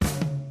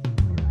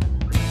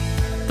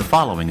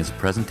following is a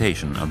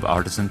presentation of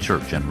Artisan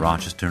Church in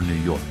Rochester, New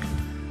York.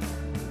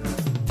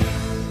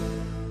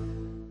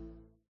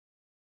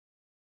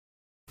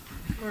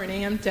 Good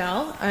morning, I'm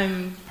Dell.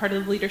 I'm part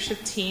of the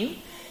leadership team,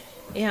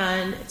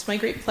 and it's my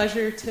great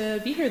pleasure to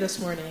be here this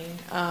morning.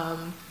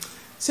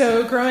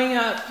 So growing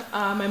up,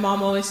 my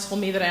mom always told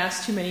me that I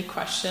asked too many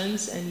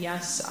questions, and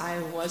yes,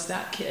 I was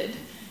that kid.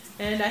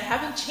 And I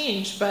haven't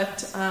changed, but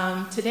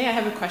today I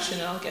have a question,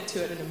 and I'll get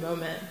to it in a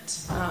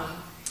moment.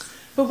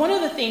 But one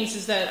of the things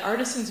is that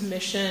Artisan's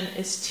mission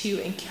is to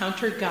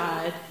encounter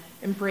God,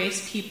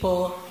 embrace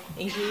people,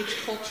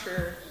 engage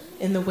culture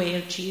in the way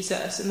of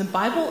Jesus. And the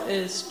Bible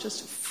is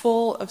just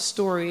full of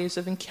stories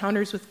of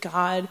encounters with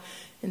God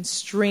in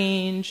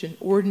strange and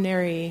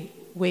ordinary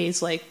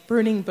ways, like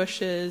burning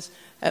bushes,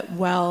 at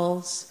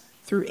wells,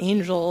 through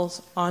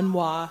angels, on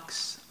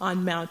walks,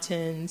 on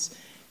mountains,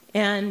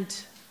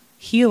 and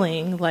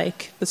healing,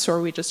 like the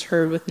story we just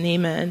heard with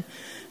Naaman.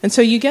 And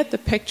so you get the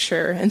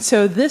picture. And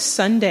so this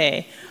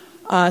Sunday,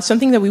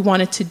 something that we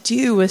wanted to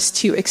do was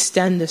to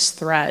extend this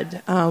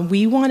thread.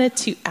 We wanted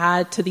to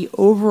add to the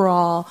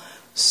overall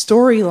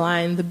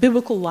storyline, the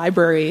biblical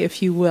library,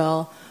 if you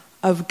will,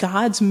 of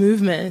God's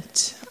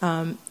movement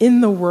in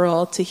the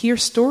world, to hear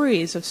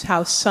stories of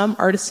how some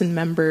Artisan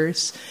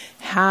members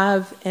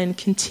have and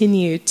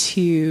continue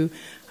to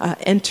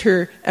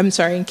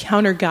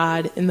encounter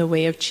God in the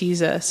way of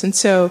Jesus. And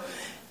so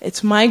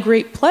it's my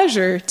great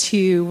pleasure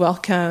to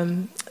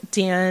welcome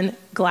Dan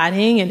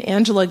Gladding and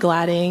Angela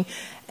Gladding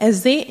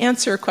as they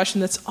answer a question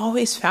that's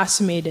always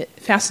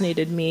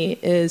fascinated me,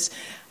 is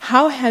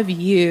how have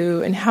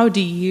you and how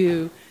do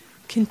you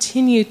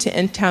continue to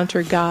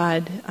encounter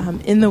God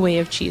in the way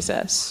of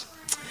Jesus?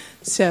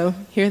 So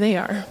here they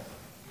are.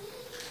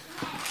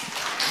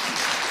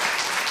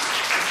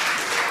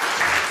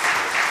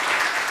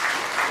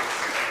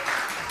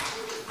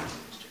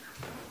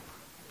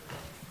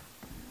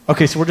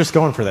 Okay, so we're just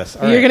going for this.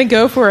 All You're right. going to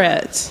go for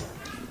it.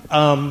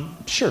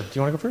 Sure. Do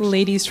you want to go first?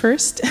 Ladies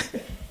first.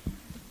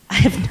 I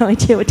have no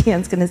idea what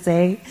Dan's going to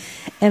say,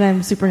 and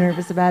I'm super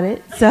nervous about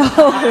it. So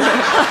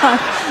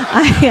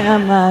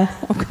I'm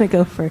going to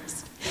go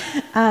first.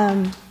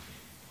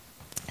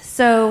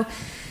 So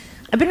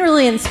I've been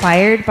really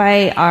inspired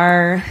by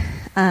our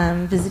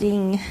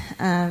visiting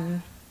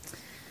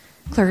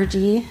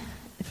clergy,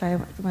 if I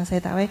want to say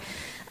it that way.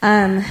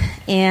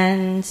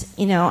 And,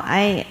 you know,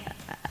 I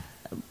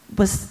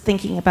was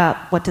thinking about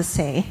what to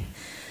say.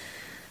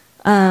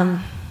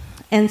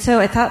 And so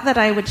I thought that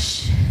I would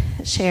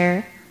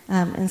share,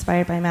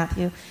 inspired by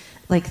Matthew,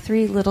 like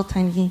 3 little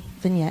tiny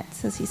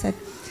vignettes, as he said.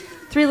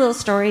 3 little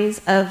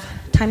stories of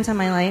times in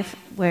my life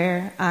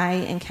where I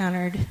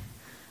encountered,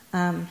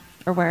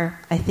 or where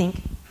I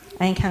think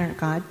I encountered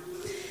God.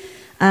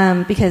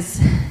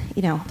 Because,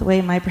 you know, the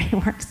way my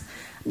brain works,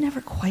 I'm never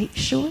quite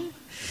sure.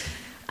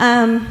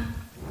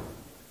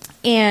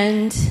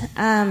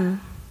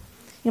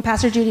 You know,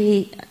 Pastor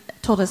Judy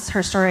told us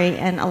her story,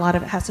 and a lot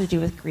of it has to do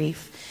with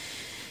grief.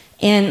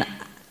 And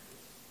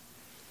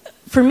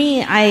for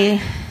me, I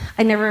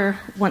never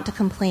want to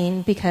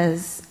complain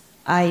because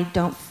I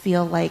don't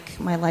feel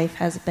like my life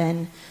has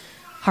been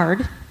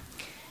hard.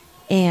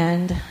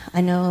 And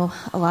I know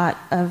a lot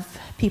of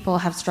people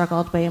have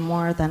struggled way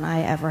more than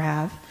I ever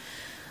have.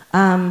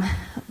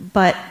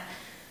 But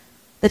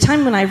the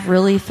time when I've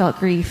really felt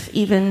grief,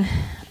 even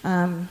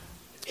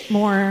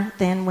more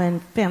than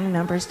when family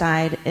members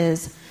died,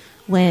 is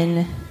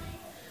when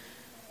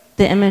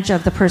the image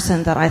of the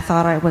person that I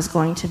thought I was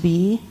going to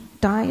be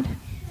died,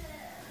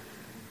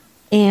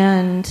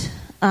 and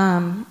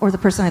or the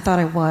person I thought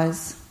I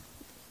was.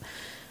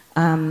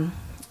 And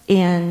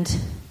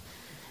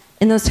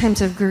in those times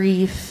of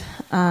grief,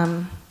 you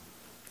know,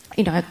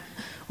 I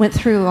went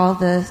through all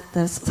the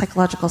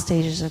psychological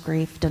stages of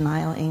grief: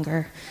 denial,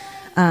 anger.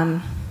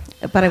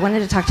 But I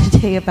wanted to talk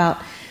today about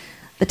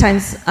the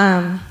times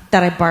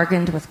that I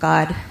bargained with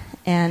God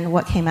and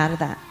what came out of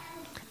that.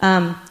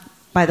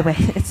 By the way,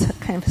 it's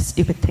kind of a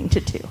stupid thing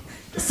to do.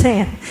 Just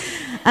saying.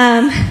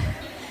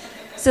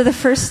 So the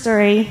first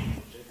story...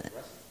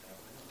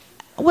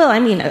 Well, I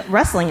mean,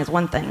 wrestling is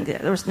one thing.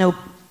 There was no...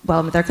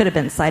 Well, there could have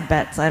been side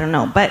bets. I don't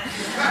know. But...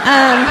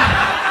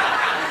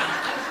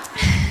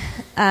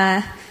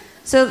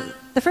 So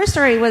the first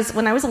story was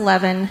when I was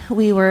 11.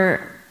 We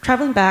were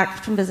traveling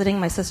back from visiting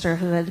my sister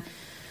who had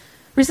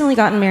recently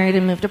gotten married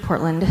and moved to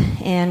Portland.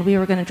 And we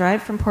were going to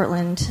drive from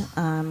Portland...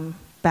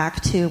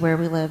 back to where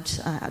we lived,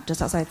 just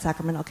outside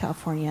Sacramento,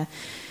 California,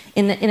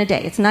 in a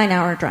day. It's a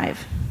 9-hour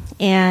drive.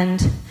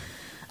 And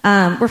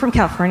we're from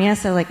California,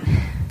 so, like,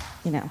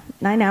 you know,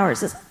 9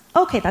 hours is,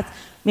 okay, that's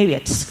maybe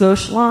a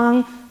skosh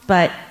long,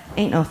 but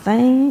ain't no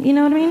thing, you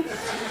know what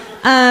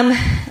I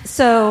mean?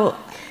 So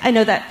I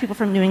know that people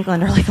from New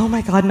England are like, oh,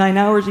 my God, 9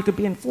 hours, you could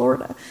be in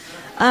Florida.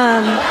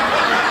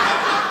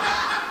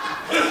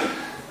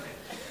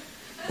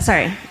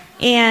 Sorry.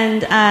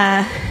 And...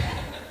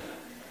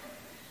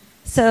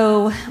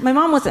 So my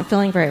mom wasn't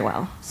feeling very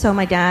well. So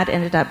my dad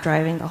ended up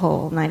driving the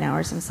whole 9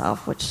 hours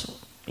himself, which,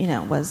 you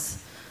know,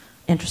 was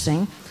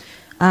interesting.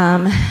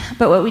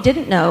 But what we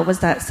didn't know was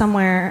that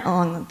somewhere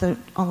along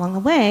the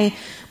way,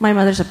 my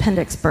mother's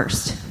appendix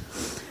burst.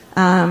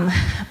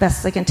 Best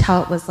as I can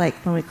tell, it was like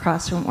when we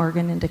crossed from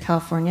Oregon into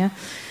California.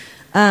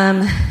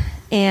 And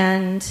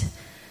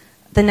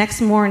the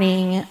next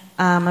morning,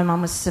 my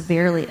mom was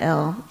severely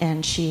ill,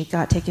 and she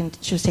was taken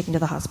to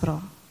the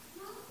hospital,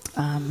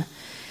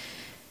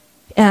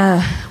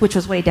 which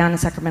was way down in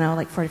Sacramento,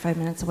 like 45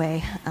 minutes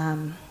away.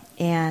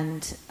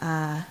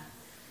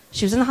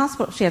 She was in the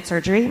hospital. She had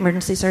surgery,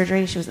 emergency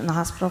surgery. She was in the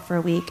hospital for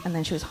a week, and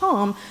then she was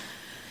home.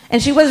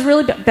 And she was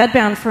really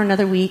bedbound for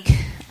another week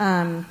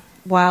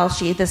while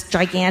she had this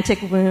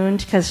gigantic wound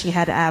because she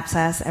had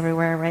abscess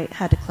everywhere, right?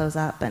 Had to close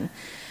up. And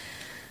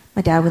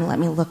my dad wouldn't let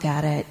me look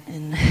at it.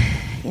 And,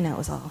 it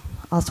was all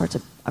sorts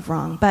of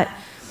wrong. But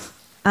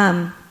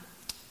the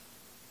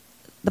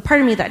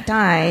part of me that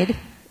died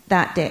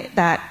that day,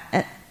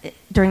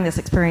 during this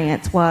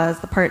experience, was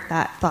the part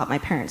that thought my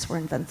parents were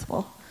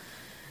invincible.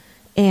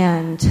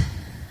 And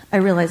I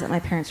realized that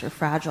my parents were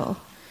fragile.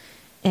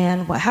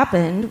 And what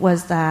happened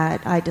was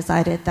that I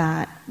decided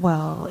that,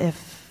 well,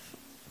 if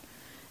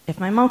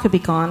my mom could be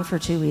gone for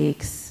 2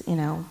 weeks,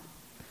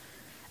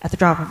 at the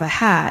drop of a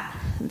hat,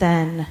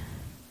 then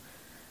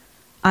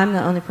I'm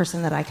the only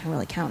person that I can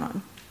really count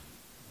on.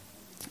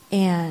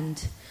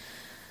 And,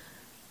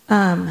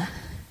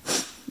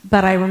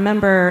 but I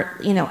remember,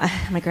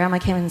 my grandma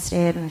came and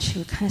stayed, and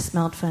she kind of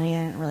smelled funny.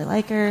 I didn't really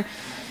like her.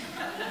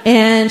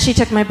 And she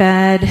took my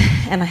bed,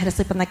 and I had to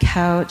sleep on the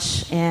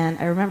couch. And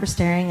I remember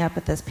staring up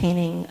at this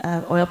painting,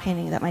 oil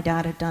painting that my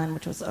dad had done,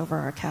 which was over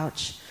our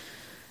couch.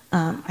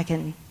 I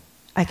can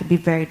be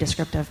very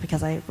descriptive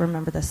because I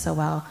remember this so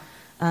well.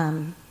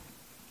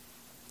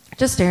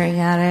 Just staring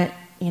at it,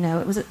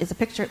 it's a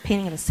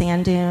painting of a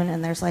sand dune,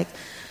 and there's like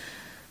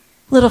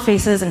little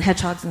faces and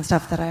hedgehogs and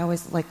stuff that I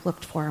always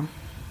looked for.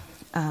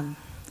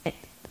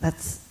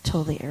 That's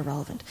totally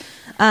irrelevant.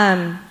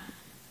 And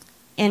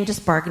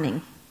just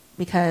bargaining.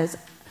 Because,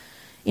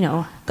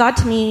 God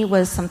to me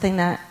was something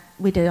that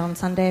we did on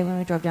Sunday when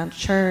we drove down to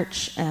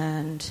church,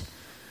 and,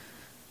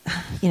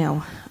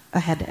 I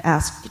had to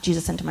ask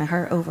Jesus into my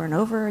heart over and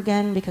over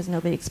again because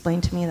nobody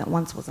explained to me that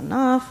once was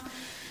enough.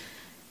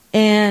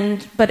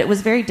 But it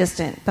was very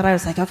distant. But I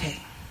was like, okay,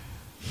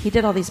 he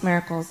did all these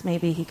miracles.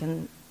 Maybe he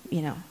can,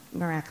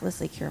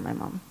 miraculously cure my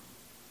mom.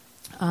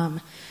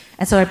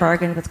 And so I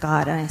bargained with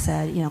God, and I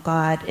said,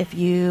 God, if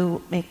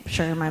you make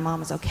sure my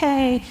mom is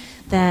okay,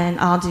 then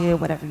I'll do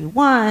whatever you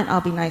want.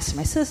 I'll be nice to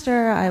my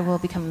sister. I will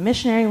become a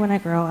missionary when I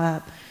grow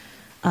up.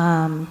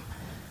 All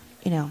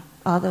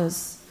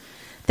those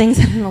things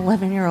that an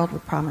 11-year-old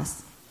would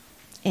promise.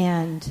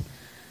 And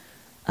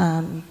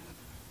I'm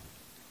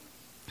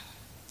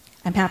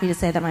happy to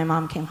say that my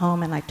mom came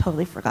home, and I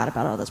totally forgot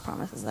about all those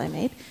promises that I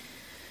made.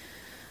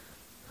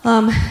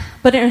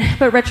 But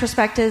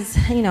retrospect is,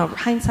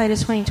 hindsight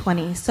is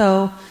 20/20.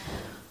 So,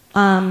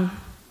 I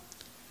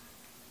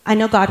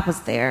know God was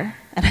there,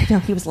 and I know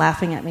He was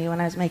laughing at me when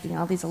I was making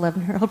all these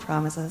 11-year-old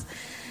promises.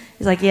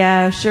 He's like,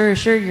 "Yeah, sure,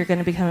 you're going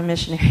to become a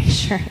missionary.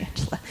 Sure,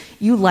 Angela.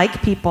 You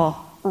like people,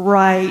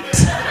 right?"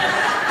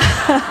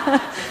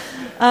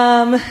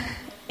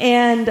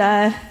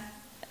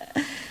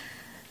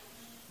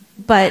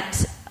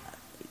 But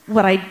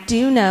what I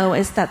do know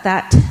is that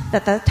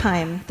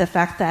time, the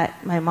fact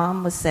that my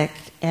mom was sick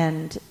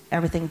and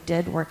everything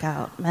did work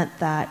out, meant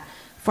that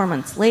 4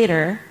 months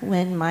later,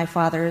 when my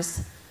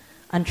father's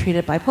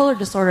untreated bipolar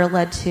disorder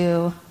led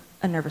to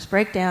a nervous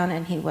breakdown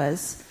and he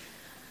was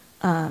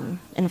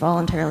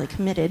involuntarily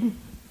committed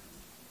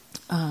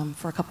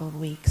for a couple of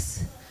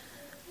weeks,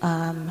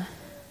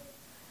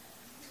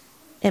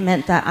 it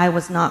meant that I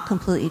was not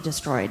completely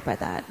destroyed by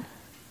that.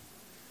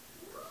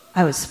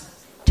 I was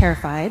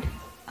terrified,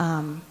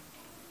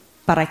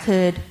 but I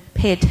could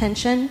pay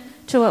attention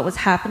to what was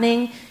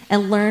happening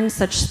and learn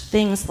such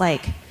things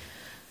like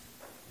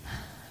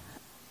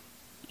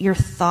your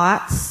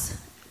thoughts,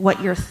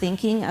 what you're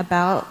thinking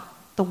about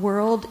the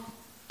world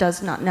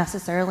does not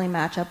necessarily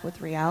match up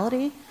with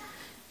reality,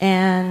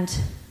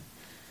 and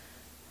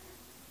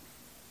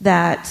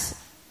that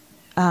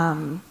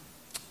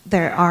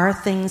there are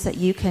things that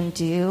you can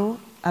do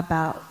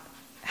about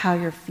how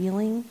you're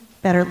feeling,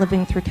 better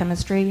living through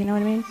chemistry, you know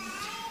what I mean?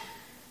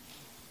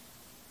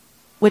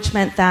 Which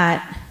meant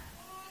that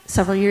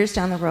several years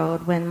down the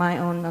road, when my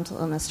own mental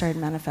illness started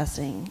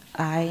manifesting,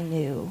 I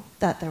knew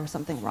that there was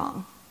something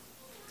wrong.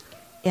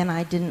 And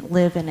I didn't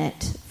live in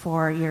it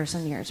for years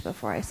and years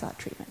before I sought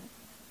treatment.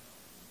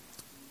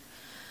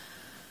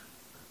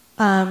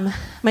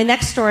 My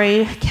next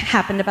story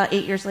happened about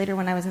 8 years later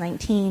when I was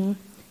 19,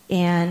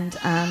 and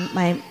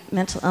my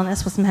mental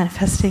illness was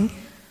manifesting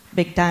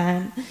big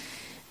time.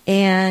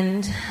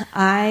 And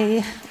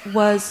I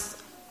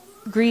was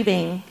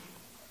grieving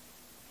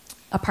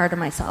a part of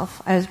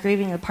myself. I was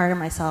grieving a part of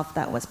myself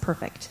that was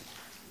perfect.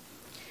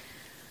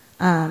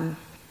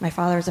 My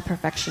father is a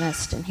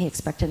perfectionist, and he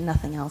expected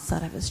nothing else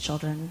out of his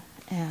children.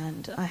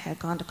 And I had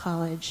gone to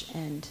college,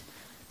 and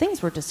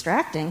things were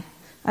distracting.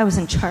 I was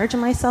in charge of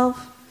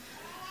myself.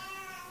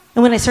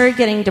 And when I started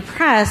getting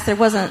depressed, there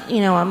wasn't,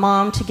 a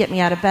mom to get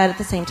me out of bed at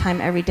the same time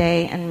every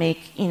day and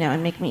make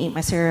me eat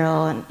my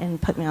cereal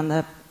and put me on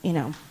the,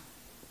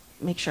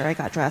 make sure I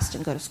got dressed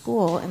and go to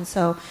school. And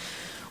so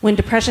when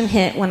depression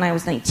hit when I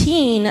was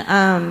 19,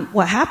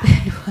 what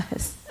happened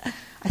was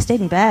I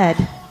stayed in bed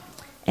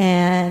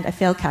and I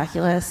failed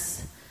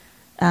calculus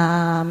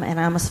and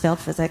I almost failed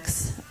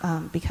physics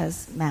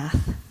because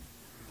math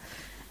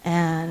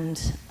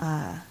and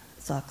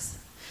sucks.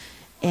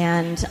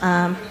 And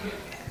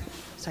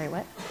sorry,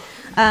 what?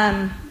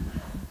 And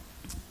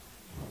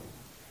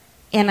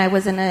I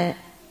was in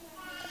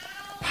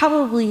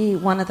probably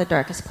one of the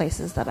darkest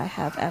places that I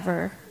have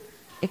ever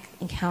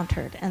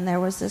encountered. And there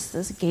was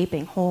this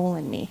gaping hole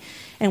in me.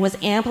 And it was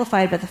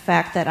amplified by the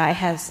fact that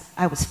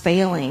I was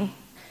failing,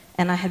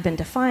 and I had been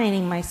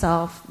defining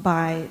myself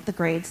by the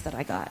grades that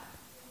I got.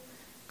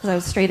 Because I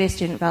was a straight-A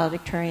student,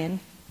 valedictorian.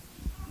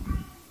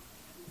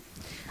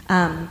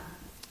 Dan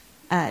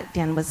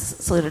was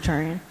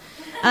salutatorian.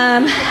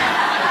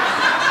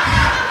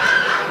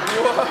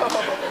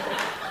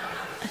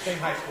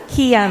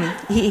 He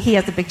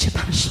has a big chip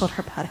on his shoulder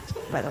about it,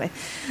 by the way.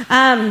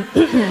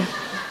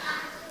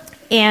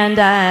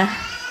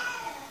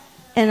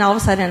 And all of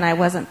a sudden I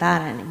wasn't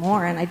that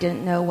anymore, and I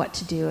didn't know what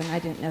to do, and I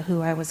didn't know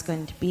who I was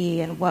going to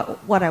be, and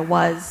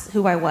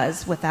who I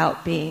was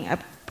without being a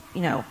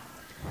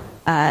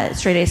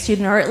straight A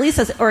student, or at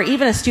least or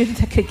even a student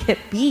that could get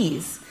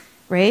B's,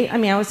 right? I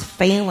mean, I was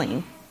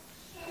failing.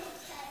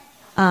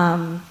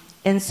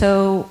 And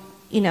so,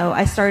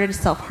 I started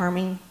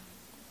self-harming,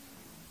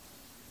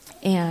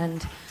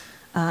 and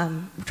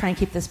trying to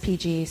keep this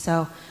PG.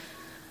 So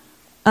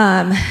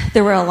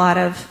there were a lot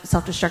of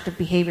self-destructive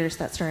behaviors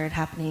that started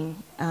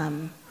happening,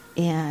 and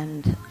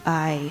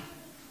I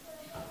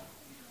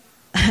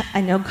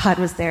know God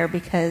was there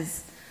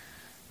because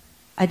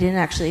I didn't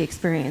actually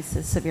experience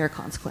the severe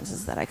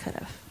consequences that I could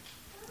have.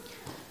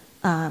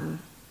 I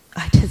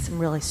did some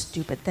really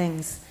stupid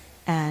things,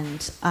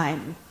 and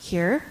I'm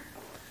here.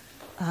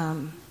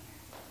 I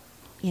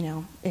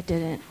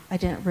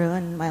didn't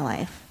ruin my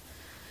life.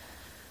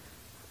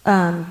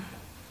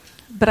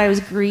 But I was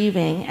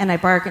grieving, and I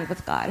bargained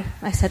with God.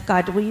 I said,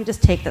 God, will you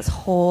just take this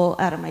hole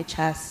out of my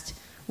chest?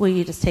 Will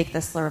you just take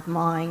this sort of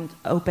mind,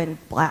 open,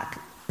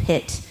 black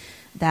pit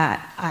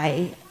that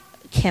I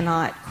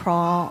cannot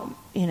crawl,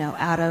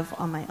 out of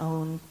on my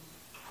own,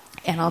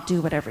 and I'll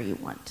do whatever you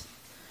want.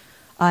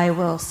 I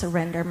will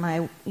surrender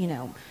my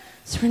will,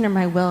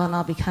 and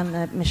I'll become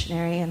the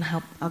missionary, and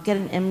I'll get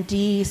an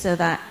MD so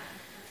that,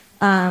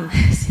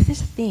 see,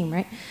 there's a theme,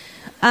 right?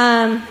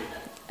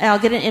 I'll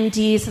get an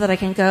MD so that I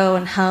can go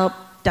and help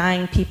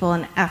dying people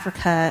in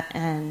Africa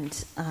and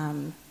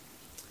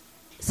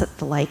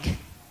the like.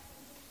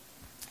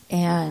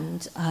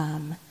 And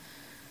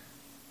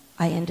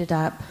I ended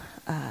up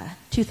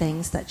two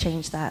things that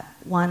changed that.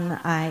 One,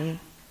 I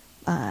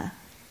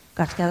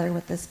got together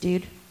with this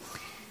dude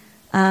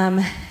who,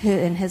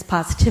 and his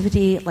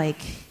positivity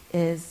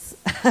is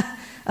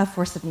a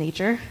force of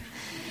nature.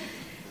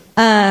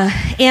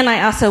 And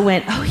I also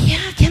went, oh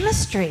yeah,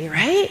 chemistry,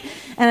 right?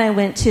 And I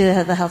went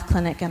to the health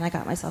clinic and I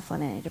got myself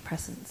on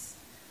antidepressants.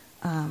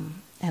 And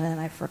then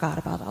I forgot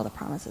about all the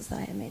promises that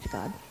I had made to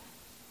God.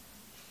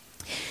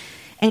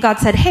 And God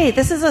said, hey,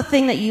 this is a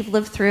thing that you've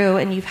lived through,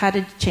 and you've had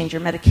to change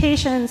your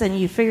medications, and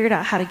you figured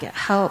out how to get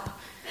help.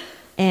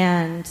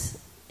 And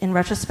in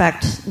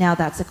retrospect, now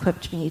that's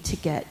equipped me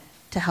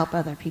to help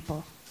other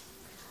people.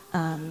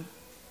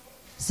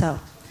 So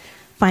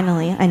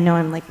finally, I know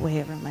I'm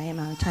way over my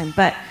amount of time,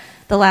 but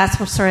the last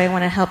story I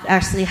want to help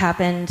actually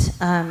happened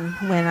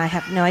when I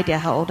have no idea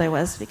how old I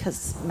was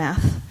because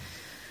math.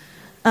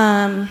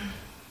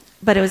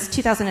 But it was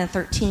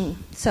 2013.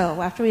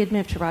 So after we had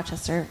moved to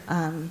Rochester,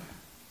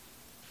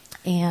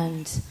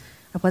 and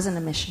I wasn't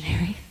a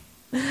missionary,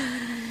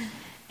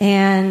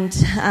 and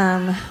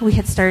we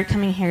had started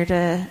coming here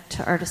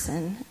to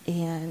Artisan,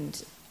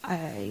 and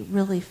I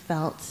really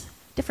felt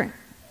different.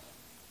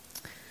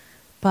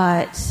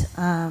 But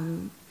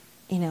I'm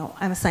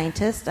a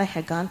scientist. I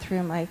had gone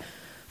through my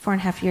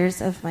 4.5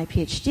 years of my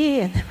PhD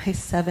and then my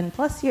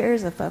 7+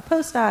 years of a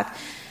postdoc.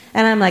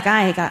 And I'm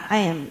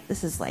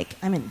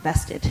I'm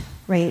invested,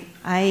 right?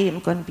 I am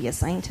going to be a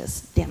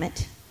scientist, damn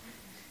it.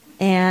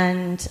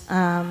 And,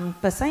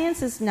 but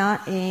science is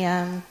not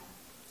a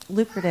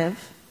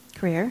lucrative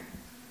career.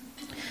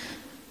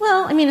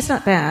 Well, it's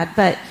not bad,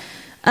 but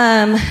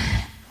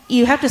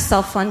you have to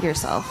self-fund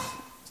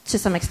yourself to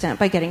some extent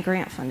by getting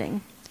grant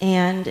funding.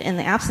 And in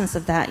the absence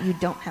of that, you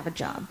don't have a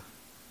job.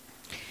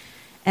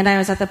 And I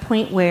was at the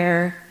point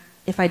where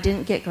if I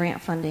didn't get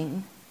grant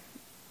funding,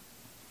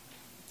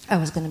 I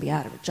was going to be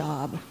out of a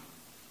job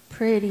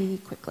pretty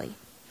quickly.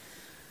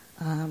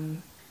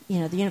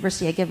 The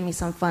university had given me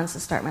some funds to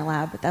start my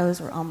lab, but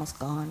those were almost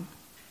gone.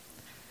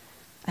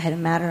 I had a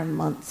matter of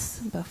months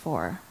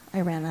before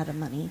I ran out of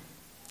money.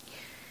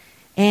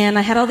 And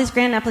I had all these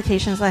grant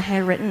applications that I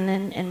had written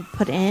and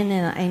put in,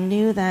 and I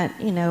knew that,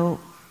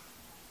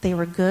 they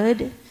were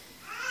good.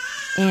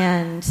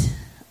 And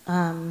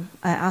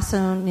I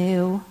also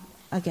knew,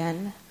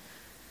 again,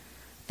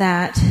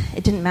 that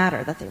it didn't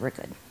matter that they were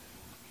good.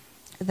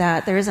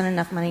 That there isn't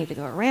enough money to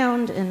go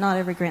around, and not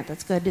every grant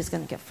that's good is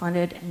going to get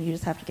funded, and you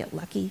just have to get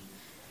lucky.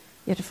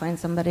 You have to find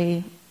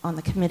somebody on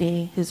the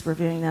committee who's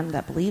reviewing them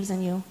that believes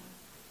in you,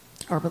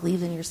 or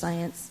believes in your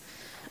science,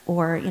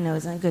 or,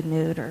 is in a good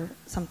mood or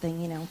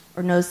something,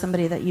 or knows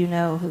somebody that you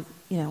know who,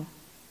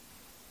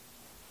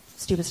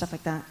 stupid stuff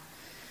like that.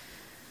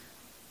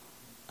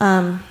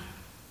 But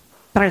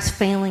I was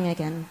failing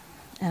again,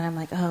 and I'm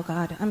like, oh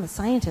God, I'm a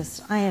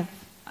scientist. My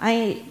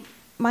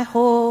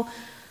whole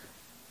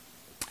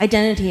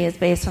identity is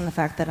based on the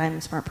fact that I'm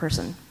a smart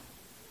person.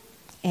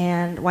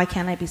 And why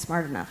can't I be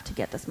smart enough to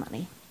get this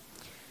money?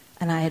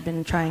 And I had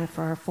been trying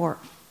for 5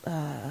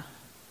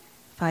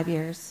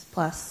 years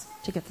plus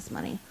to get this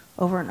money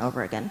over and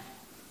over again.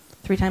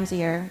 3 times a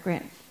year,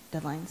 grant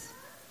deadlines.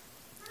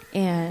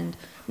 And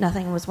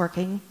nothing was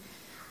working.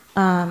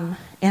 And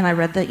I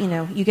read that,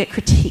 you get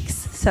critiques.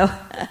 So,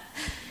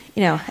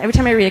 every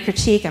time I read a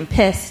critique, I'm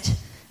pissed,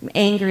 I'm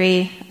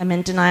angry, I'm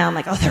in denial. I'm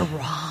like, oh, they're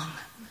wrong.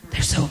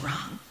 They're so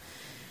wrong.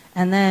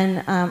 And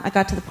then I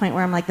got to the point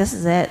where I'm like, this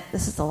is it.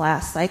 This is the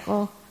last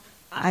cycle.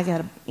 I got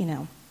to,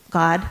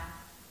 God.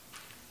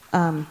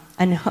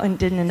 I know I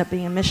didn't end up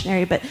being a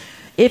missionary, but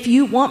if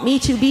you want me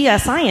to be a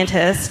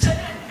scientist,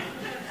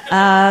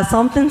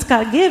 something's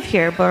got to give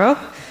here, bro.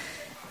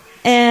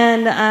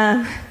 And,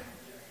 and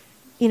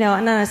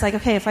then I was like,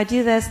 okay, if I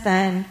do this,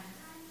 then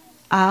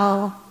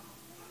I'll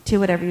do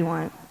whatever you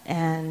want,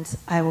 and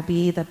I will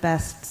be the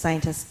best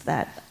scientist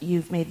that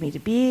you've made me to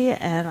be,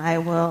 and I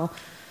will,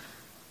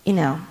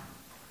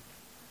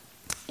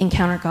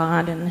 encounter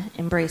God and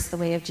embrace the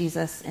way of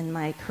Jesus in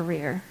my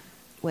career,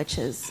 which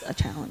is a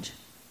challenge.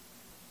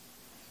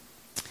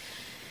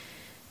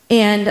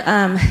 And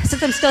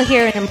since I'm still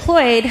here and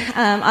employed,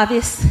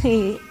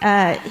 obviously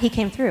he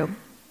came through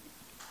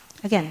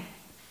again.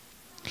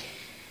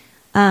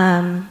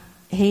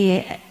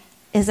 He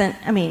isn't,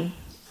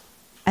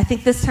 I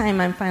think this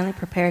time I'm finally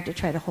prepared to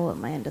try to hold up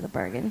my end of the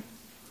bargain.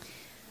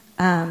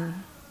 And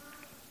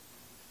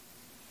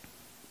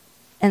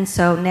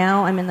so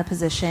now I'm in the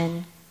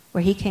position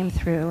where he came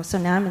through. So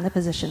now I'm in the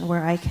position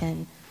where I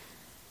can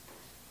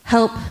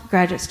help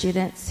graduate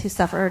students who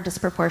suffer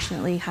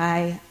disproportionately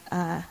high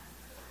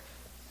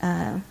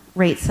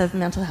rates of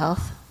mental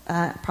health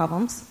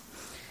problems.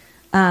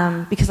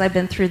 Because I've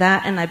been through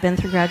that, and I've been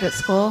through graduate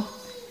school.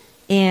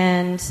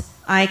 And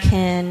I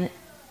can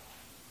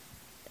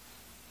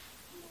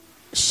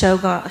show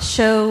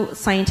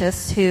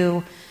scientists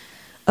who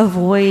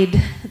avoid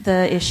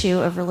the issue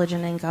of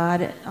religion and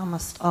God at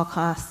almost all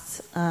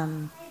costs.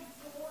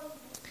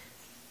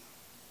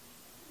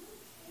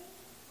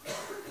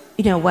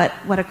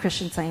 What a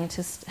Christian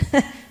scientist,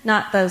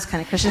 not those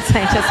kind of Christian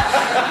scientists,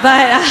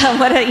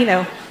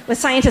 but what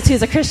scientist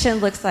who's a Christian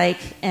looks like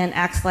and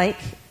acts like,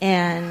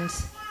 and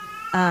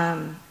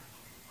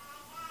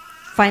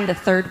find a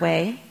third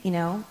way,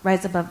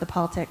 rise above the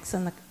politics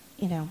and the,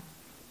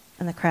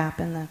 and the crap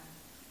and the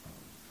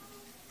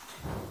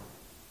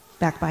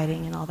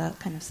backbiting and all that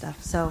kind of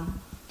stuff. So,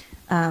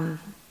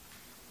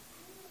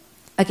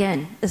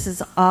 again, this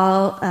is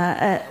all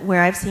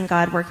where I've seen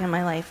God work in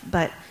my life,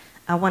 but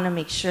I want to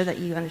make sure that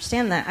you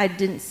understand that I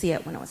didn't see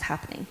it when it was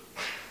happening.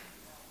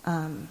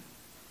 When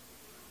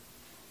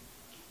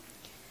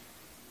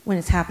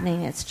it's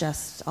happening, it's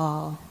just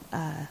all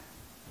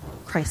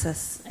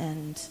crisis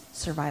and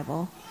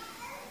survival.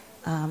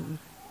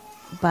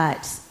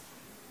 But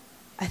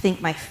I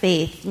think my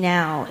faith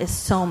now is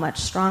so much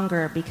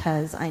stronger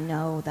because I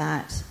know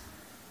that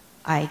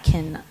I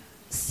can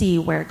see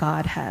where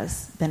God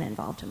has been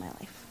involved in my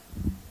life.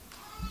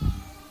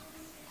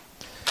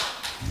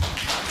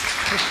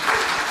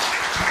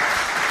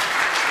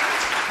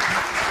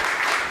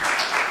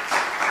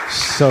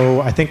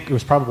 So I think it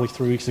was probably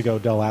 3 weeks ago,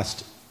 Del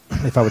asked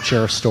if I would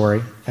share a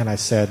story, and I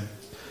said,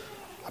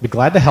 I'd be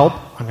glad to help.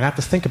 I'm going to have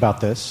to think about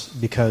this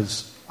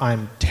because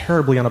I'm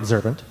terribly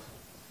unobservant.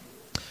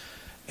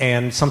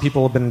 And some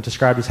people have been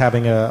described as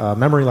having a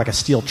memory like a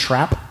steel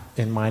trap,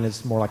 and mine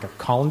is more like a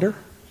colander.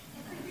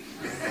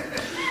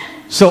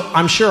 So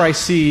I'm sure I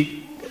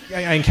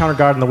encounter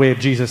God in the way of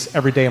Jesus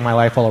every day in my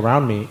life all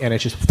around me, and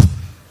it's just...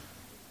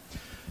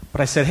 But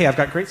I said, hey, I've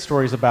got great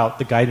stories about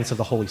the guidance of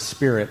the Holy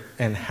Spirit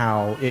and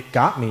how it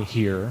got me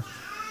here.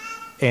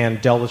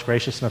 And Del was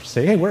gracious enough to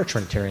say, hey, we're a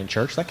Trinitarian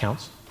church. That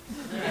counts.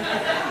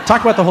 Talk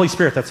about the Holy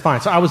Spirit. That's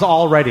fine. So I was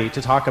all ready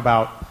to talk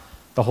about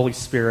the Holy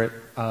Spirit.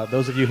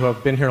 Those of you who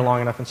have been here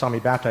long enough and saw me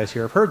baptize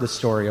here have heard this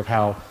story of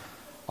how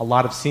a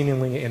lot of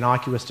seemingly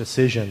innocuous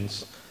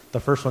decisions,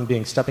 the first one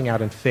being stepping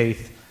out in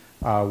faith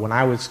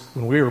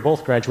when we were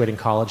both graduating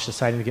college,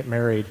 deciding to get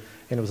married,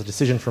 and it was a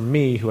decision from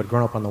me, who had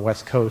grown up on the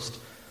West Coast,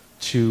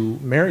 to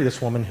marry this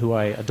woman who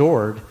I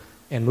adored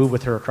and move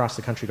with her across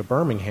the country to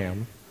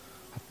Birmingham.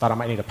 I thought I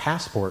might need a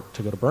passport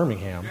to go to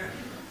Birmingham.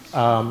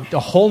 A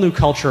whole new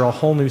culture, a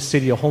whole new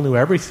city, a whole new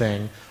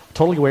everything,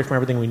 totally away from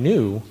everything we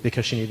knew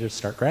because she needed to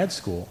start grad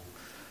school.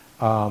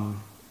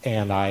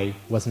 And I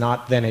was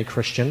not then a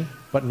Christian,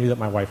 but knew that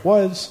my wife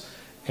was,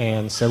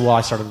 and said, well,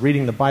 I started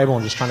reading the Bible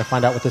and just trying to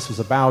find out what this was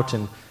about,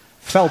 and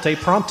felt a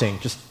prompting,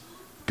 just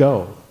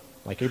go,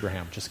 like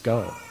Abraham, just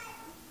go.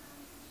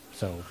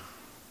 So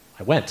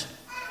I went.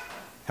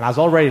 And I was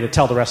all ready to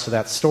tell the rest of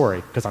that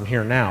story because I'm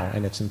here now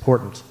and it's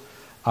important.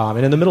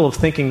 And in the middle of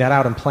thinking that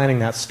out and planning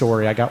that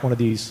story, I got one of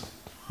these,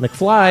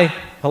 McFly,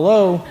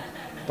 hello,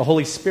 the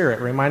Holy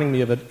Spirit, reminding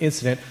me of an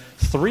incident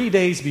 3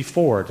 days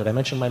before. Did I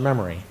mention my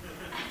memory?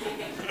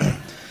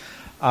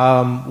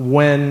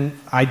 When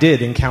I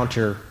did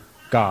encounter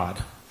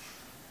God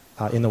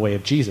in the way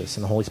of Jesus,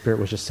 and the Holy Spirit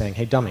was just saying,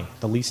 hey, dummy,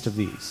 the least of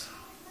these,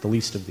 the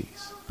least of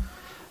these.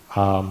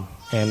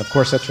 And, of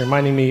course, that's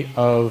reminding me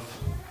of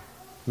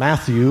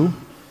Matthew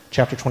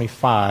chapter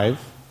 25,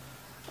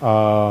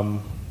 on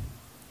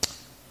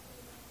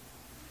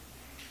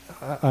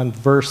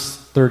verse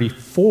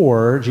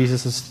 34,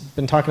 Jesus has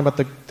been talking about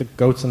the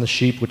goats and the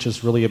sheep, which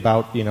is really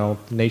about,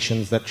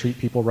 nations that treat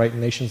people right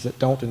and nations that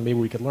don't, and maybe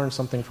we could learn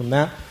something from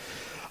that.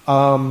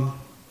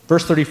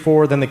 Verse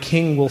 34, then the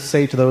king will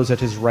say to those at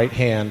his right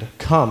hand,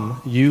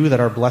 come, you that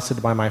are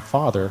blessed by my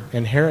Father,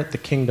 inherit the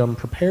kingdom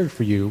prepared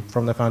for you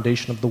from the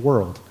foundation of the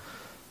world.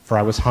 For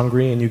I was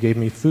hungry, and you gave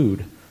me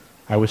food.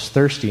 I was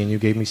thirsty, and you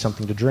gave me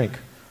something to drink.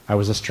 I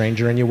was a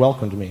stranger, and you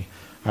welcomed me.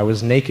 I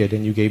was naked,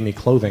 and you gave me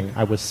clothing.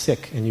 I was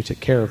sick, and you took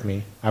care of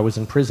me. I was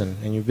in prison,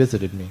 and you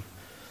visited me.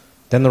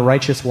 Then the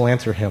righteous will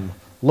answer him,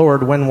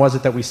 Lord, when was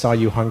it that we saw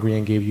you hungry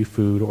and gave you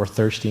food, or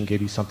thirsty and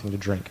gave you something to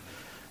drink?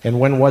 And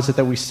when was it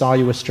that we saw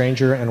you a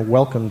stranger and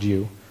welcomed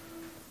you,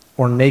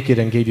 or naked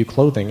and gave you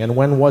clothing? And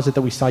when was it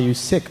that we saw you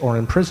sick or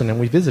in prison and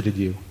we visited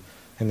you?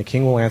 And the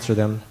king will answer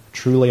them,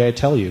 truly I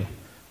tell you,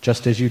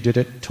 just as you did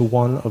it to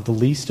one of the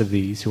least of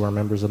these who are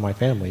members of my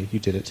family, you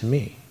did it to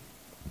me.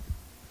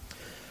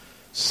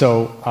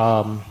 So,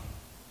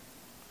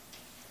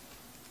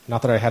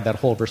 not that I had that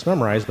whole verse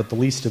memorized, but the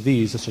least of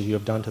these, this is you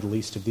have done to the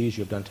least of these,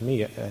 you have done to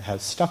me, it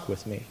has stuck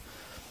with me.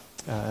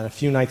 And a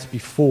few nights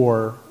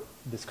before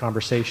this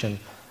conversation,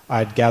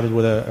 I'd gathered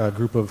with a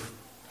group of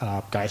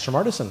guys from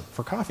Artisan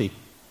for coffee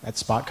at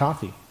Spot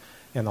Coffee.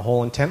 And the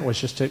whole intent was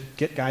just to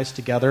get guys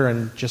together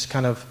and just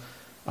kind of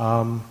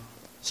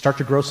start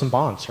to grow some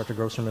bonds, start to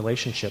grow some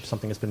relationships,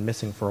 something that's been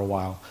missing for a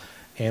while.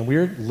 And we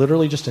were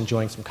literally just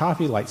enjoying some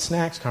coffee, light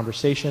snacks,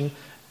 conversation,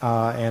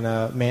 and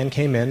a man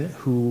came in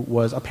who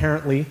was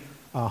apparently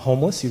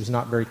homeless. He was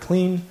not very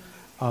clean,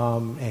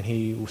 and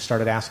he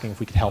started asking if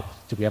we could help.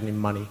 Did we have any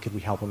money? Could we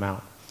help him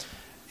out?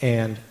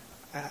 And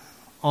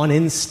on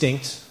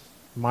instinct,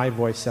 my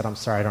voice said, I'm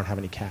sorry, I don't have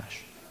any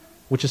cash,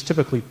 which is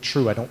typically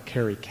true. I don't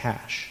carry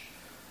cash.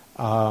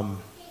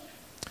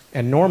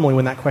 And normally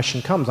when that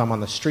question comes, I'm on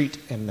the street,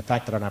 and the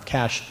fact that I don't have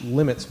cash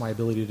limits my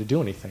ability to do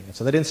anything. And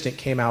so that instinct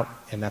came out,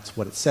 and that's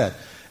what it said.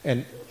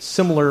 And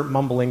similar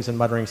mumblings and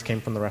mutterings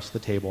came from the rest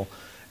of the table.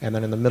 And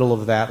then in the middle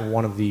of that,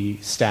 one of the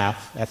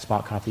staff at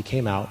Spot Coffee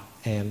came out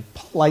and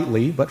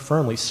politely but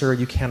firmly, sir,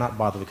 you cannot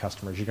bother the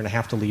customers. You're going to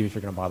have to leave if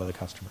you're going to bother the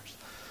customers.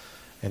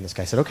 And this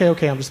guy said, okay,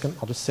 I'll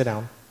just sit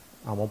down.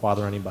 I won't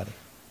bother anybody.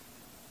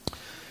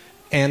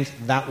 And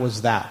that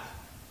was that.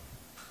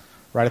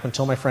 Right up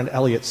until my friend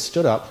Elliot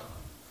stood up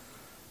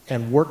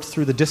and worked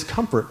through the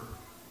discomfort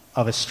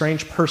of a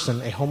strange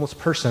person, a homeless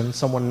person,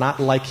 someone not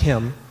like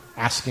him,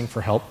 asking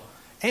for help,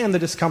 and the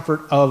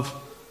discomfort of,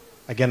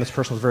 again, this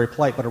person was very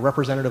polite, but a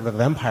representative of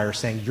Empire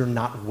saying, you're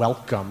not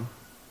welcome,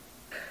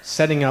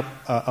 setting up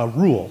a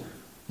rule,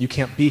 you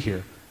can't be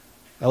here.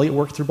 Elliot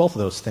worked through both of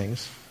those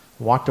things,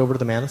 walked over to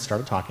the man and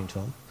started talking to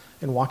him,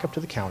 and walked up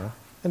to the counter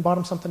and bought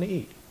him something to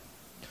eat.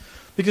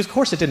 Because, of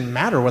course, it didn't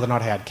matter whether or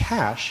not I had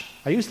cash.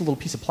 I used a little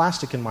piece of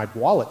plastic in my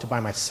wallet to buy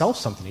myself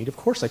something to eat. Of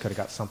course I could have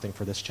got something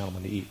for this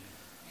gentleman to eat.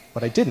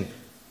 But I didn't.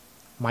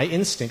 My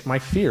instinct, my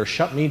fear,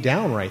 shut me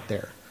down right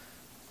there.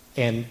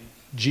 And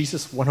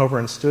Jesus went over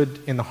and stood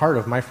in the heart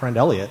of my friend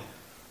Elliot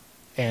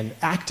and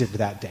acted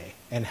that day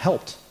and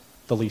helped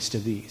the least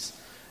of these.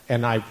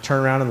 And I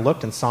turned around and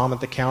looked and saw him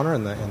at the counter,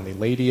 and the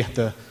lady at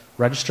the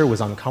register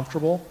was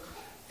uncomfortable.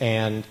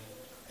 And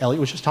Elliot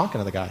was just talking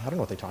to the guy. I don't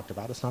know what they talked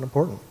about. It's not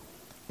important.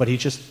 But he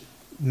just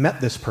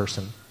met this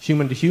person,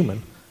 human to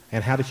human,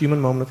 and had a human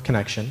moment of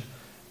connection,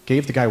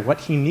 gave the guy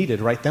what he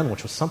needed right then,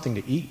 which was something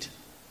to eat.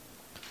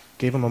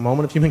 Gave him a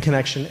moment of human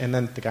connection, and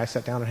then the guy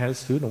sat down and had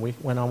his food, and we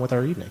went on with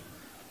our evening.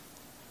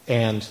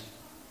 And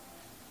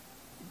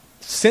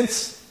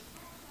since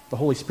the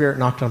Holy Spirit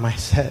knocked on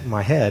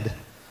my head,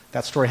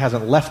 that story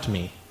hasn't left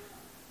me.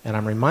 And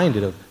I'm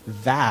reminded of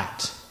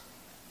that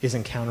is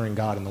encountering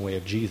God in the way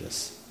of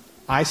Jesus.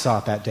 I saw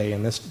it that day,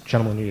 and this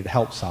gentleman who needed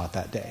help saw it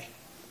that day.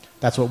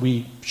 That's what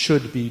we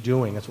should be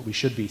doing. That's what we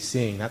should be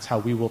seeing. That's how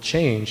we will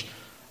change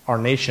our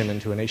nation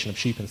into a nation of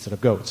sheep instead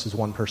of goats, is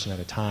one person at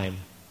a time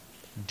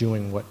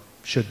doing what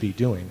should be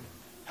doing,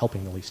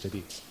 helping the least of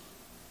these.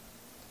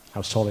 I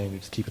was told I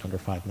needed to keep it under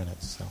 5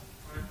 minutes. So.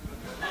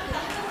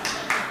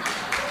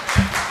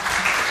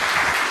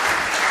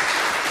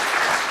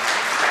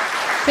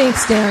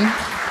 Thanks, Dan.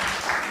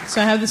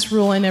 So I have this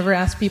rule: I never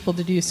ask people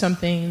to do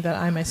something that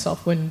I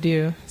myself wouldn't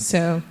do.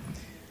 So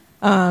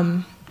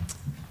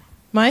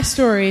my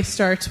story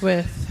starts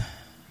with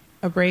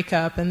a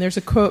breakup, and there's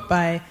a quote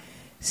by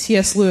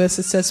C.S. Lewis,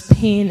 it says,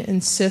 pain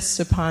insists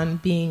upon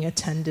being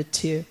attended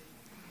to.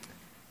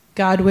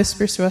 God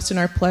whispers to us in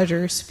our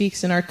pleasure,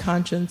 speaks in our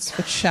conscience,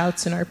 but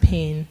shouts in our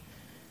pain.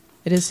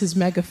 It is his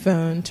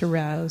megaphone to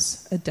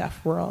rouse a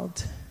deaf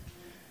world.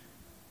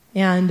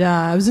 And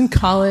I was in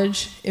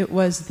college. It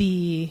was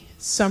the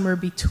summer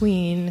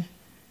between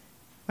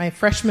my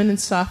freshman and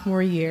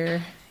sophomore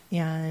year,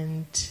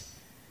 and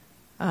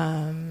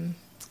I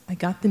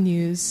got the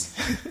news.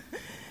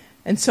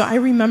 And so I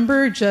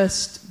remember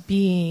just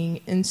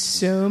being in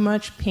so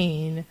much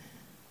pain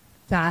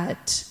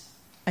that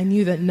I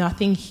knew that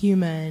nothing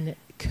human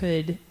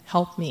could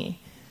help me.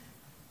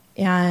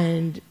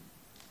 And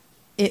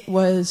it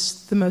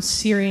was the most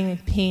searing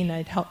pain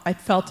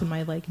I'd felt in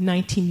my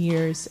 19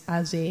 years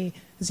as a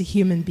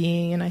human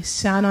being. And I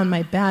sat on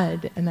my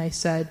bed and I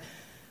said,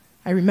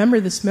 I remember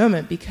this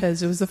moment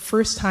because it was the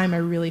first time I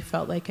really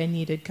felt like I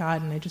needed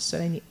God. And I just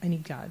said, I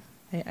need God.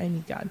 I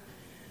need God.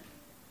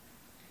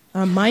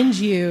 Mind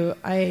you,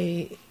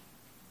 I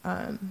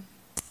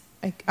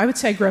would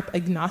say I grew up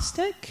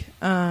agnostic.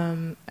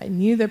 I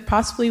knew there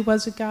possibly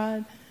was a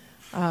God.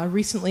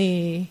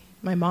 Recently,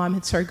 my mom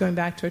had started going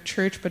back to a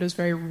church, but it was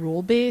very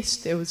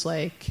rule-based. It was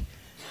like,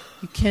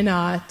 you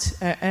cannot...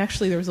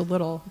 Actually, there was a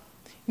little...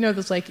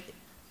 those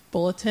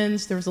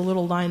bulletins? There was a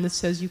little line that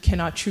says, you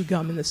cannot chew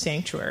gum in the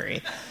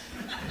sanctuary.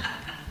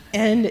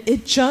 And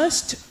it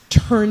just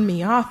turned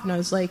me off. And I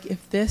was like,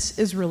 if this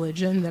is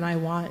religion, then I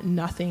want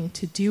nothing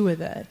to do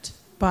with it.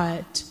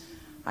 But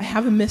I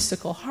have a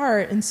mystical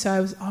heart, and so I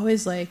was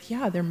always like,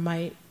 yeah, there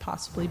might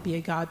possibly be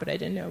a God, but I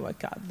didn't know what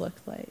God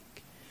looked like.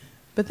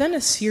 But then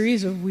a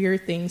series of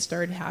weird things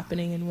started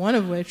happening, and one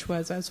of which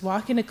was I was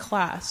walking to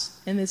class,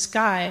 and this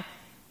guy,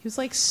 he was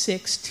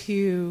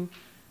 6'2",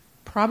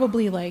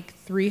 probably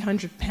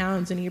 300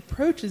 pounds, and he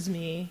approaches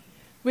me,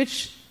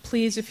 which,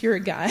 please, if you're a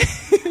guy,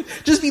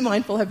 just be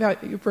mindful of how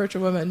you approach a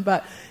woman.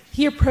 But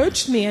he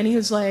approached me, and he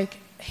was like,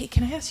 hey,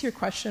 can I ask you a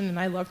question? And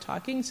I love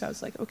talking, so I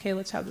was like, okay,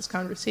 let's have this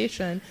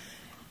conversation.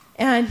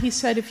 And he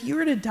said, if you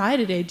were to die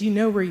today, do you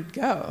know where you'd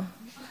go?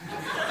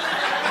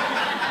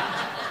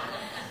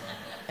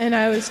 And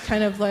I was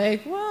kind of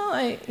like, well,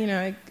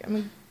 I'm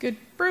a good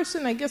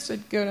person. I guess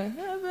I'd go to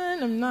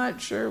heaven. I'm not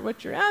sure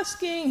what you're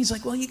asking. He's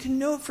like, well, you can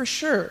know for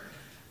sure.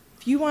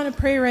 If you want to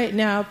pray right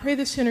now, pray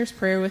the sinner's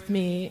prayer with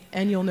me,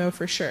 and you'll know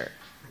for sure.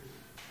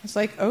 I was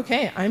like,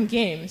 okay, I'm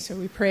game. So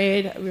we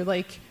prayed. We were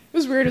it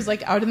was weird. It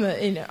was out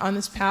on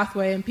this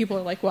pathway, and people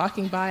are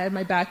walking by. I had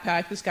my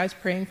backpack. This guy's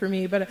praying for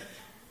me, but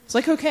it's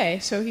okay.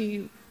 So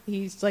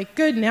he's like,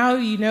 good. Now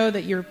you know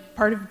that you're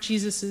part of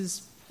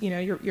Jesus's.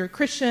 You're a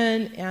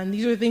Christian, and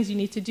these are the things you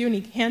need to do. And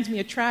he hands me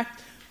a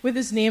tract with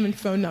his name and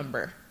phone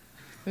number.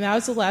 And that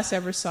was the last I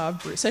ever saw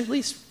of Bruce, at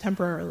least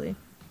temporarily.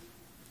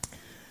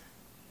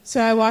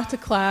 So I walked to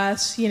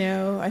class.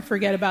 I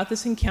forget about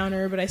this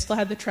encounter, but I still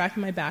had the tract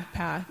in my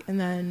backpack. And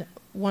then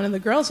one of the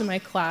girls in my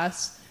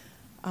class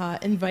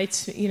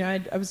invites me. I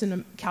was in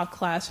a calc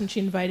class, and she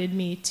invited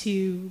me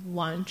to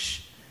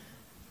lunch.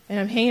 And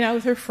I'm hanging out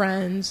with her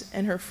friends,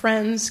 and her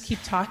friends keep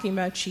talking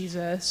about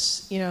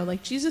Jesus.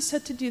 Jesus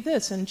said to do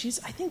this, and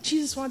I think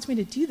Jesus wants me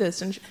to do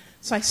this. And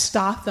so I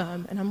stop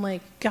them, and I'm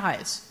like,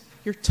 guys,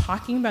 you're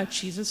talking about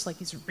Jesus like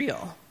he's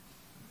real.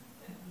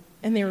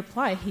 And they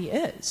reply, he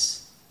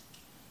is.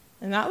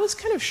 And that was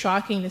kind of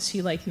shocking to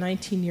see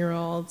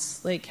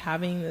 19-year-olds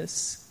having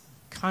this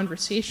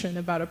conversation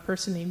about a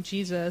person named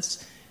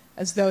Jesus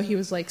as though he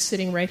was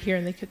sitting right here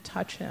and they could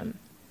touch him.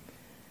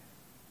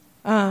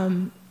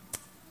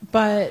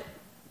 But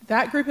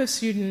that group of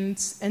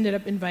students ended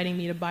up inviting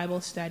me to Bible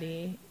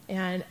study.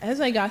 And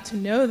as I got to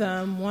know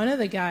them, one of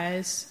the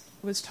guys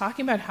was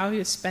talking about how he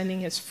was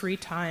spending his free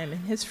time.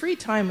 And his free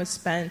time was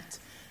spent,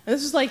 and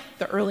this was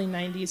the early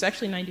 90s,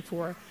 actually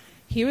 94.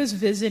 He was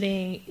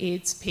visiting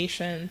AIDS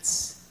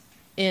patients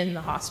in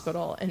the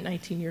hospital at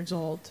 19 years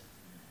old.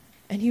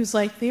 And he was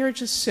like, they are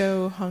just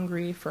so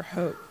hungry for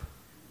hope.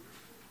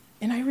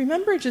 And I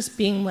remember just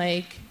being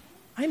like,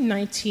 I'm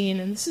 19,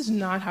 and this is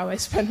not how I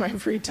spend my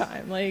free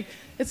time.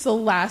 It's the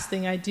last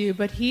thing I do.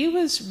 But he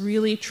was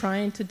really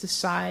trying to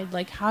decide,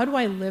 how do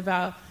I live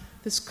out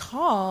this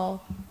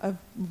call of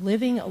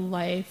living a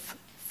life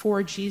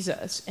for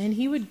Jesus? And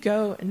he would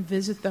go and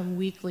visit them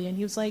weekly. And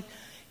he was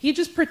he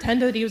just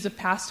pretended that he was a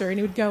pastor, and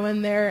he would go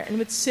in there and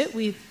would sit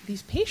with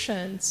these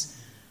patients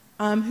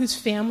whose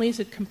families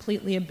had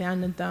completely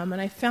abandoned them.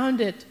 And I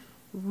found it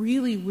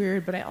really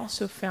weird, but I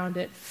also found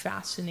it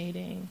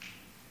fascinating.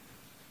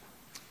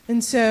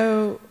 And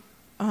so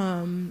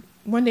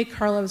one day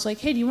Carla was like,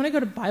 hey, do you want to go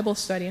to Bible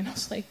study? And I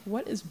was like,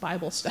 what is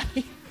Bible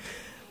study?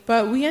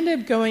 But we ended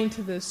up going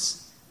to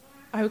this,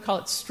 I would call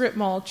it strip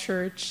mall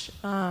church.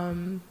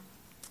 And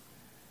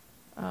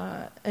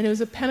it was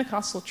a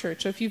Pentecostal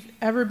church. So if you've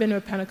ever been to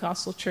a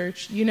Pentecostal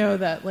church, you know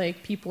that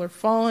people are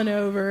falling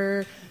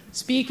over,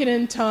 speaking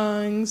in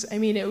tongues. I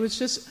mean, it was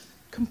just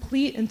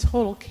complete and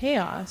total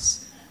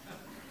chaos,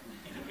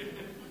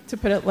 to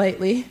put it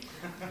lightly.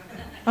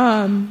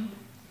 But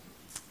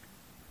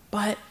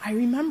I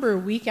remember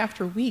week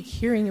after week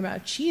hearing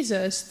about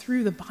Jesus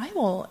through the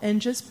Bible and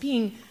just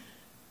being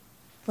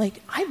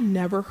like, I've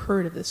never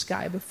heard of this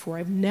guy before.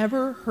 I've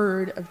never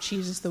heard of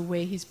Jesus the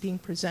way he's being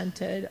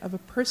presented, of a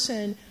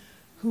person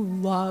who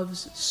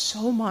loves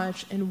so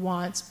much and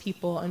wants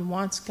people and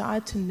wants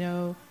God to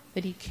know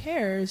that he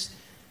cares.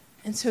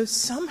 And so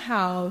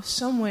somehow,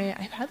 some way,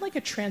 I've had like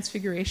a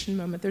transfiguration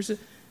moment. There's a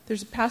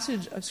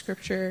passage of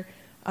scripture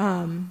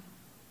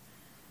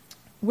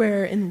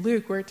where in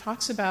Luke, where it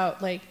talks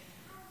about like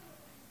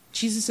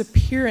Jesus'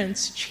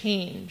 appearance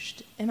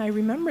changed. And I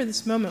remember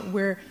this moment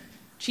where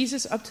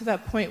Jesus up to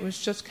that point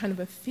was just kind of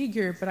a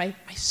figure, but I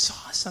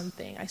saw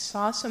something. I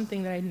saw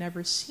something that I'd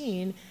never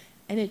seen,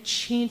 and it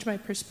changed my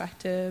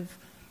perspective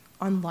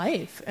on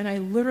life. And I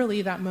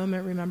literally, that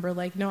moment, remember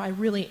like, no, I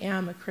really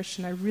am a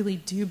Christian. I really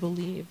do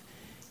believe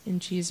in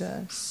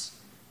Jesus.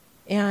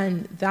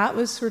 And that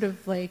was sort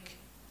of like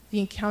the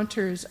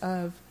encounters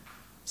of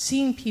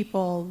seeing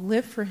people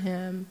live for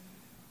him,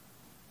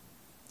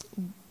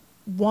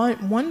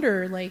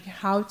 wonder like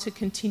how to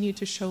continue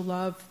to show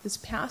love. This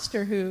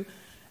pastor who,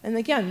 and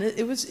again,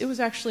 it was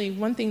actually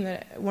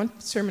one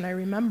sermon I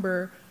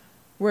remember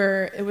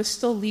where it was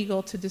still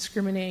legal to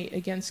discriminate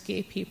against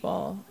gay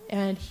people,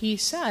 and he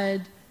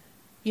said,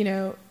 you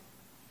know,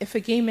 if a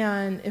gay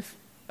man,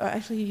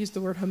 actually he used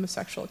the word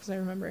homosexual because I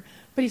remember,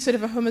 but he said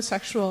if a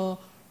homosexual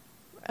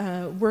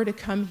were to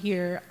come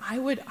here, I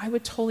would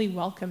totally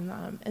welcome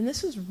them. And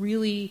this was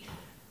really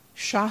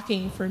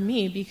shocking for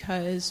me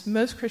because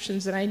most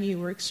Christians that I knew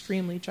were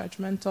extremely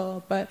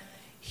judgmental, but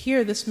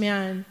here this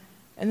man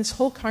and this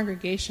whole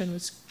congregation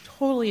was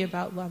totally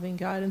about loving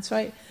God. And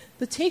so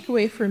the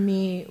takeaway for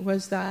me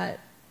was that,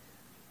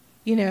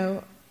 you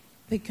know,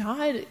 that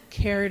God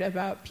cared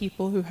about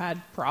people who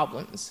had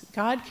problems.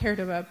 God cared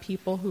about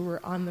people who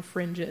were on the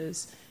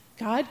fringes.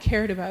 God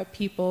cared about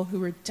people who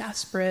were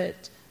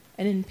desperate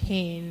and in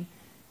pain.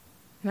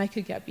 And I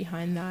could get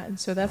behind that. And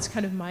so that's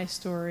kind of my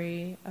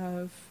story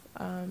of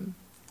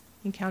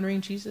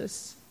encountering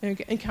Jesus,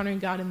 encountering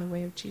God in the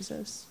way of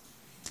Jesus.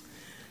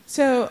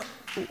 So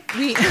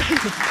we...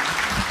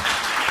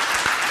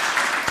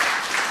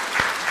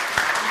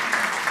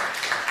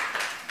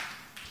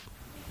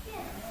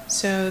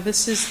 So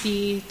this is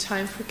the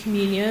time for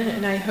communion,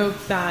 and I hope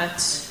that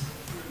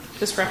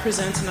this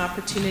represents an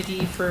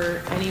opportunity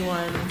for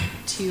anyone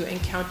to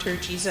encounter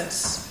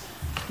Jesus.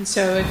 And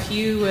so if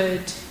you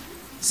would,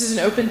 this is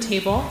an open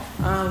table.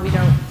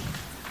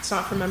 It's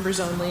not for members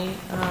only,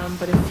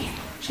 but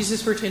if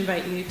Jesus were to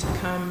invite you to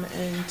come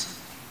and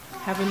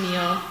have a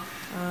meal,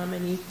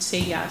 and you say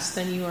yes,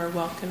 then you are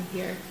welcome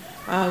here.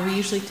 We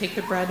usually take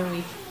the bread and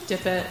we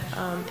dip it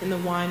in the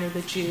wine or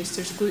the juice.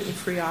 There's a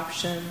gluten-free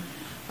option.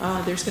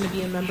 There's going to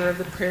be a member of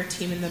the prayer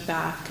team in the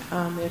back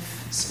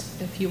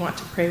if you want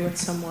to pray with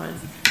someone.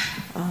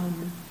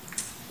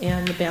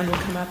 And the band will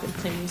come up and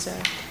play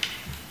music.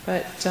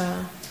 But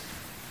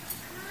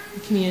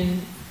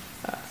communion,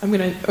 I'm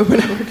going to open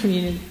up our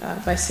communion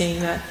by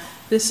saying that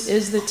this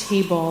is the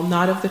table,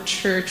 not of the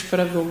church, but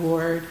of the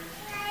Lord.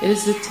 It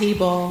is the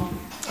table,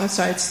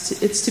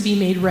 it's to be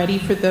made ready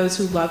for those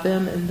who love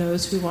him and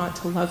those who want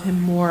to love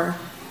him more.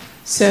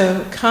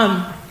 So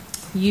come,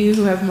 you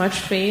who have much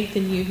faith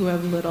and you who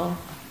have little,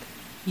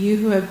 you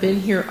who have been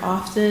here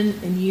often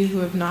and you who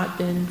have not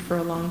been for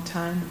a long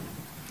time,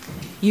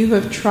 you who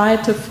have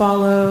tried to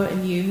follow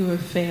and you who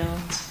have failed.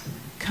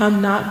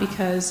 Come not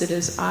because it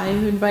is I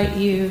who invite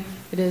you,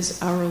 it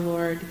is our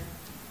Lord.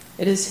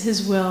 It is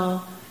his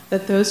will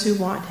that those who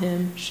want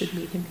him should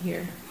meet him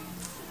here.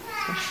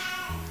 So,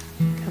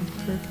 come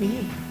for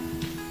communion.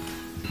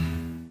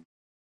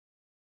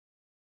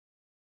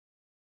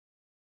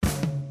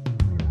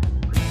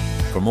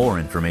 For more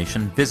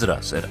information, visit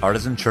us at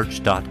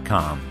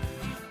artisanchurch.com.